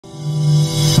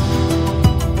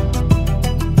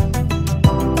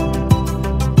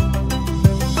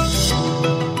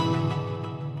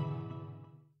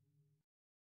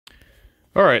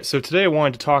Alright, so today I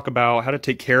wanted to talk about how to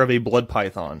take care of a blood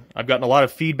python. I've gotten a lot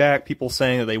of feedback, people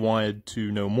saying that they wanted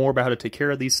to know more about how to take care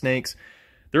of these snakes.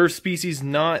 They're a species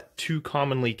not too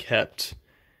commonly kept.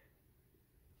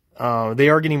 They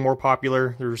are getting more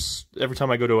popular. Every time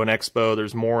I go to an expo,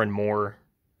 there's more and more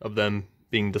of them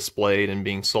being displayed and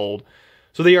being sold.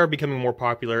 So they are becoming more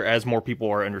popular as more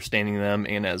people are understanding them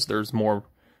and as there's more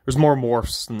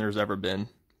morphs than there's ever been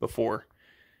before.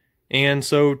 And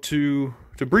so to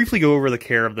briefly go over the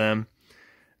care of them,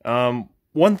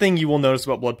 one thing you will notice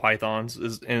about blood pythons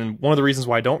is, and one of the reasons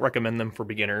why I don't recommend them for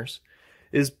beginners,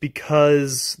 is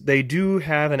because they do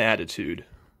have an attitude,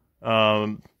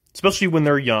 especially when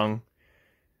they're young.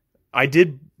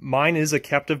 Mine is a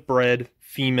captive bred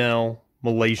female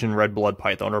Malaysian red blood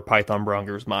python, or Python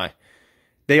brongers mai.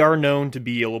 They are known to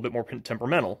be a little bit more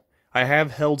temperamental. I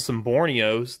have held some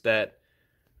Borneos that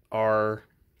are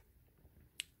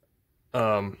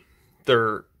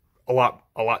they're a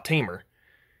lot tamer,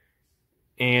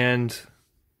 and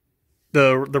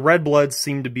the red bloods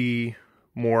seem to be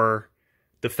more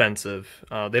defensive.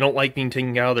 They don't like being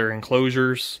taken out of their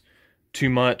enclosures too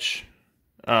much,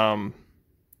 and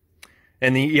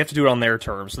you have to do it on their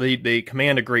terms. So they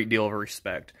command a great deal of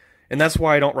respect, and that's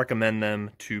why I don't recommend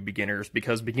them to beginners,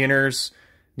 because beginners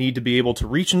need to be able to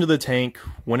reach into the tank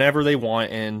whenever they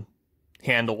want and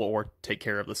handle or take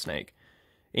care of the snake.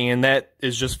 And that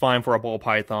is just fine for a ball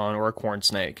python or a corn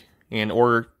snake,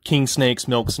 or king snakes,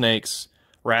 milk snakes,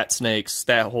 rat snakes.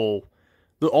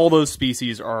 All those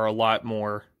species are a lot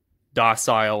more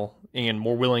docile and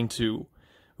more willing to,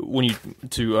 more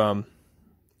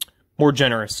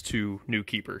generous to new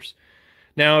keepers.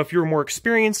 Now, if you're more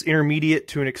experienced, intermediate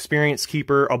to an experienced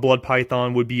keeper, a blood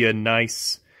python would be a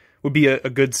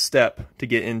good step to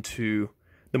get into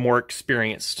the more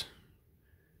experienced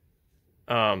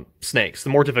snakes, the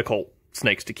more difficult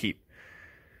snakes to keep.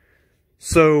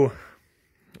 So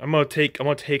I'm gonna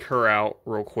take her out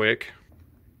real quick.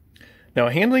 Now,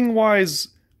 handling wise,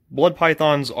 blood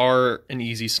pythons are an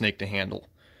easy snake to handle,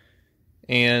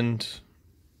 and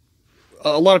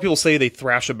a lot of people say they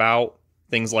thrash about,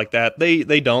 things like that.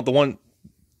 They don't.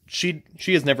 She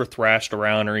has never thrashed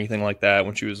around or anything like that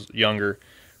when she was younger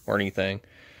or anything.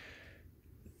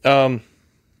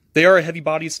 They are a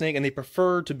heavy-bodied snake, and they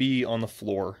prefer to be on the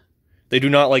floor. They do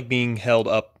not like being held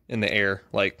up in the air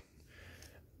like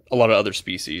a lot of other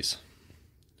species.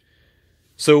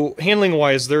 So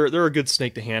handling-wise, they're a good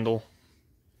snake to handle.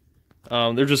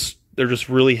 They're just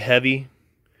really heavy,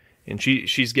 and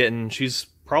she's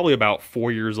probably about 4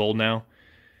 years old now.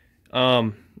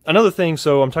 Another thing,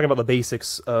 so I'm talking about the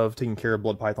basics of taking care of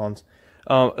blood pythons.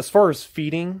 As far as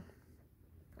feeding,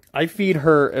 I feed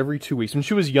her every 2 weeks. When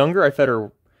she was younger, I fed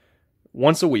her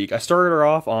once a week. I started her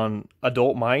off on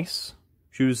adult mice.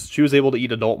 She was able to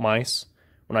eat adult mice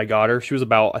when I got her. She was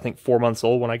about, I think, 4 months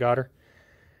old when I got her.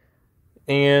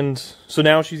 And so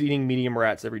now she's eating medium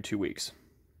rats every 2 weeks.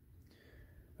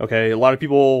 Okay, a lot of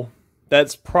people,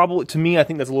 that's probably, to me, I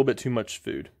think that's a little bit too much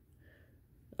food.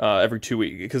 Every 2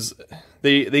 weeks, because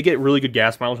they get really good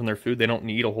gas mileage on their food. They don't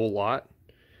need a whole lot.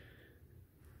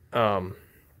 So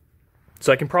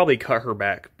I can probably cut her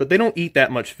back, but they don't eat that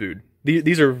much food.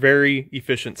 These are very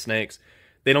efficient snakes.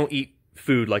 They don't eat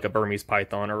food like a Burmese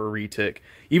python or a retic.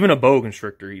 Even a boa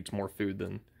constrictor eats more food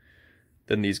than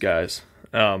these guys.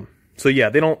 So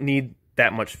yeah, they don't need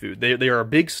that much food. They are a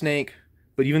big snake,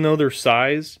 but even though their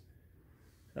size,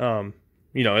 it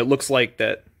looks like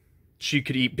that she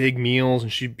could eat big meals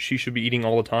and she should be eating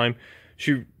all the time.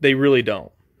 They really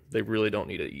don't. They really don't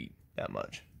need to eat that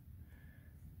much.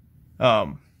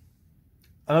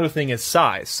 Another thing is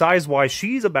size. Size-wise,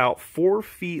 she's about 4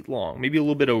 feet long, maybe a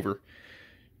little bit over.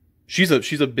 She's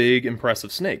a big,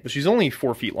 impressive snake, but she's only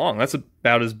 4 feet long. That's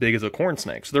about as big as a corn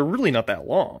snake, so they're really not that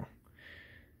long.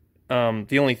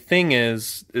 The only thing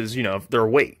is their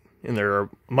weight, and they're a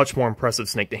much more impressive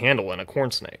snake to handle than a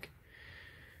corn snake.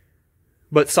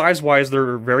 But size-wise,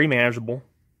 they're very manageable.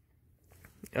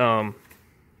 But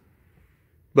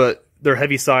they're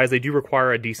heavy size. They do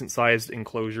require a decent sized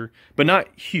enclosure, but not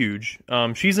huge.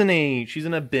 She's in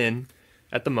a bin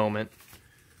at the moment.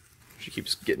 She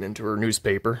keeps getting into her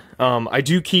newspaper. I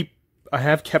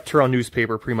have kept her on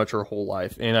newspaper pretty much her whole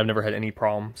life, and I've never had any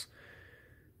problems.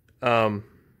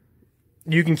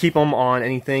 You can keep them on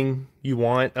anything you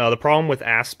want. The problem with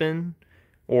aspen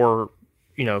or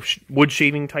wood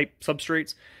shaving type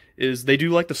substrates is they do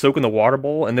like to soak in the water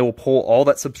bowl, and they will pull all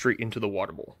that substrate into the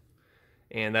water bowl.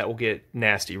 And that will get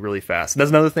nasty really fast. That's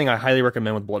another thing I highly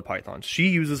recommend with blood pythons. She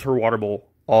uses her water bowl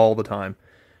all the time.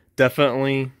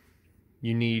 Definitely,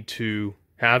 you need to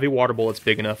have a water bowl that's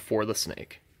big enough for the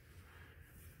snake.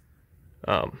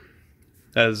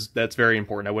 That's very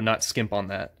important. I would not skimp on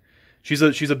that. She's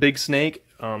a big snake.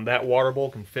 That water bowl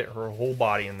can fit her whole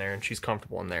body in there, and she's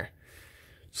comfortable in there.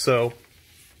 So,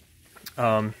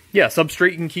 yeah,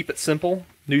 substrate, you can keep it simple.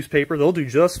 Newspaper, they'll do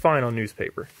just fine on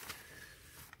newspaper.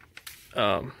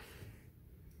 Now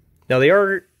they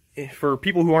are, for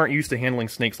people who aren't used to handling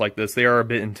snakes like this, they are a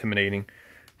bit intimidating,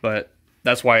 but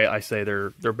that's why I say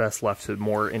they're best left to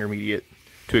more intermediate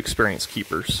to experienced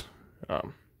keepers.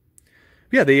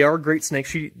 Yeah, they are great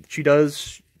snakes.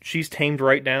 She's tamed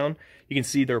right down. You can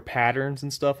see their patterns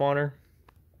and stuff on her.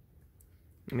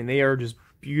 I mean, they are just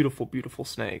beautiful, beautiful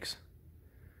snakes.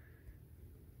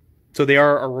 So they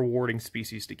are a rewarding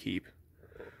species to keep.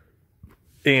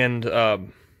 And,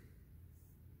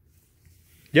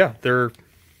 yeah, there's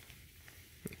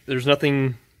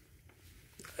nothing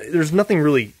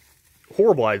really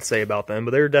horrible I'd say about them,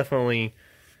 but they're definitely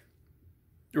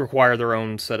require their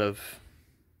own set of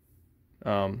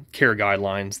care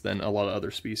guidelines than a lot of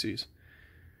other species.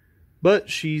 But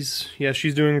she's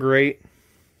doing great,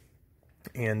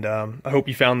 and I hope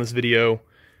you found this video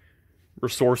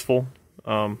resourceful.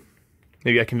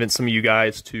 Maybe I convinced some of you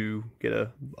guys to get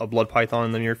a blood python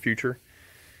in the near future.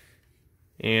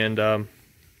 And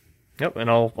yep, and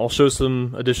I'll show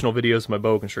some additional videos of my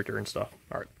boa constrictor and stuff.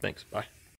 All right, thanks. Bye.